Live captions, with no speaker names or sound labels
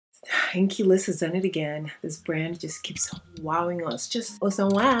Inkey has done it again. This brand just keeps wowing us. Just so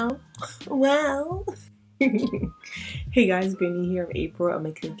wow. Wow. Hey guys, if you're new here, I'm April. I'm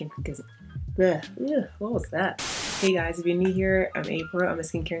a skincare because what was that? Hey guys, if you're new here, I'm April. I'm a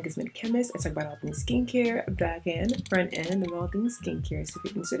skincare and cosmetic chemist. I talk about all things skincare, back end, front end, and all things skincare. So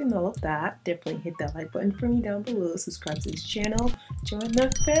if you're interested in all of that, definitely hit that like button for me down below. Subscribe to this channel. Join the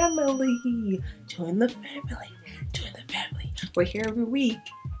family. Join the family. Join the family. We're here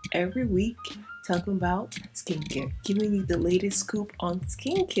every week talking about skincare, giving you the latest scoop on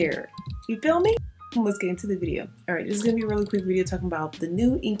skincare. You feel me? Let's get into the video. Alright, this is going to be a really quick video talking about the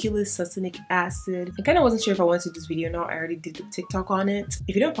new Inkey SUCCINIC acid. I kind of wasn't sure if I wanted to do this video or not. I already did a TikTok on it.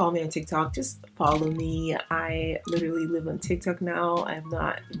 If you don't follow me on TikTok, just follow me. I literally live on TikTok now. I'm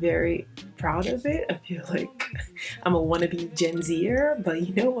not very proud of it. I feel like I'm a wannabe Gen Zer, but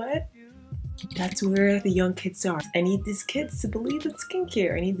you know what? That's where the young kids are. I need these kids to believe in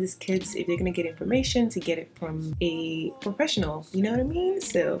skincare. I need these kids, if they're going to get information, to get it from a professional. You know what I mean?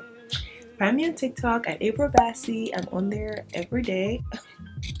 So find me on TikTok at April Basi. I'm on there every day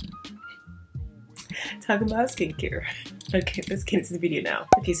talking about skincare. Okay, let's get into the video now.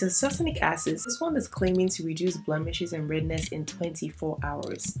 Okay, so succinic acid. This one is claiming to reduce blemishes and redness in 24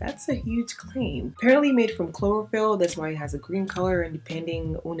 hours. That's a huge claim. Apparently made from chlorophyll, that's why it has a green color, and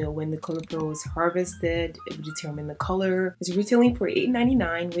depending on when the chlorophyll is harvested, it will determine the color. It's retailing for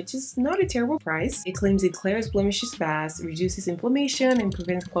 $8.99, which is not a terrible price. It claims it clears blemishes fast, reduces inflammation, and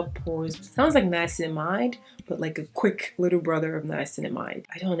prevents clogged pores. Sounds like niacinamide, but like a quick little brother of niacinamide.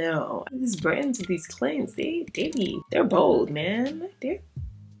 I don't know. These brands with these claims, they're bold, man.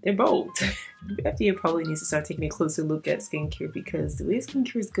 They're bold. FDA probably needs to start taking a closer look at skincare, because the way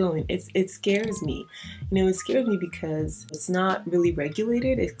skincare is going, it scares me. It scares me because it's not really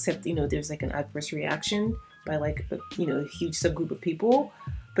regulated, except there's like an adverse reaction by like a huge subgroup of people.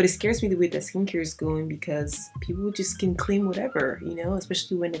 But it scares me the way that skincare is going, because people just can claim whatever,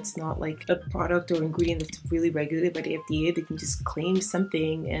 especially when it's not like a product or ingredient that's really regulated by the FDA. They can just claim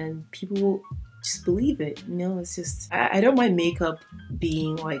something and people will just believe it. It's just, I don't mind makeup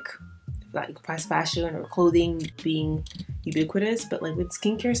being like fast fashion or clothing being ubiquitous, but like when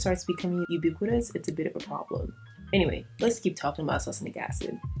skincare starts becoming ubiquitous, it's a bit of a problem. Anyway, let's keep talking about succinic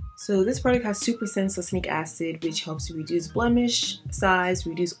acid. So this product has 2% succinic acid, which helps to reduce blemish size,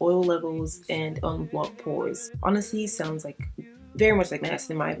 reduce oil levels, and unblock pores. Honestly, sounds like very much like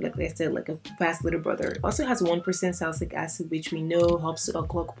niacinamide, like I said, like a fast little brother. It also has 1% salicylic acid, which we know helps to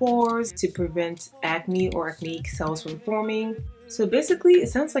unclog pores, to prevent acne or acneic cells from forming. So basically, it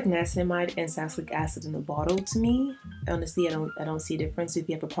sounds like niacinamide and salicylic acid in a bottle to me. Honestly, I don't see a difference. If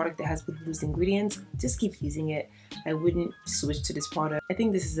you have a product that has both of those ingredients, just keep using it. I wouldn't switch to this product. I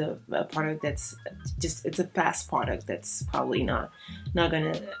think this is a product that's just, it's a fast product that's probably not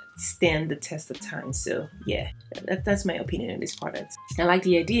gonna stand the test of time. So yeah, that's my opinion on this product. I like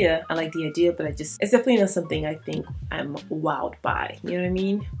the idea, but it's definitely not something I think I'm wowed by. You know what I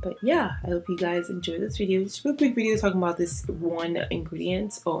mean? But yeah, I hope you guys enjoyed this video. Just a real quick video talking about this one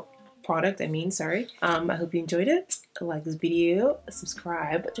ingredient or product, sorry. I hope you enjoyed it. Like this video,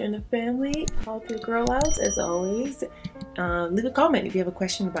 subscribe, join the family, help your girl out as always. Leave a comment if you have a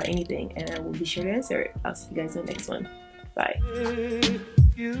question about anything, and I will be sure to answer it. I'll see you guys in the next one. Bye.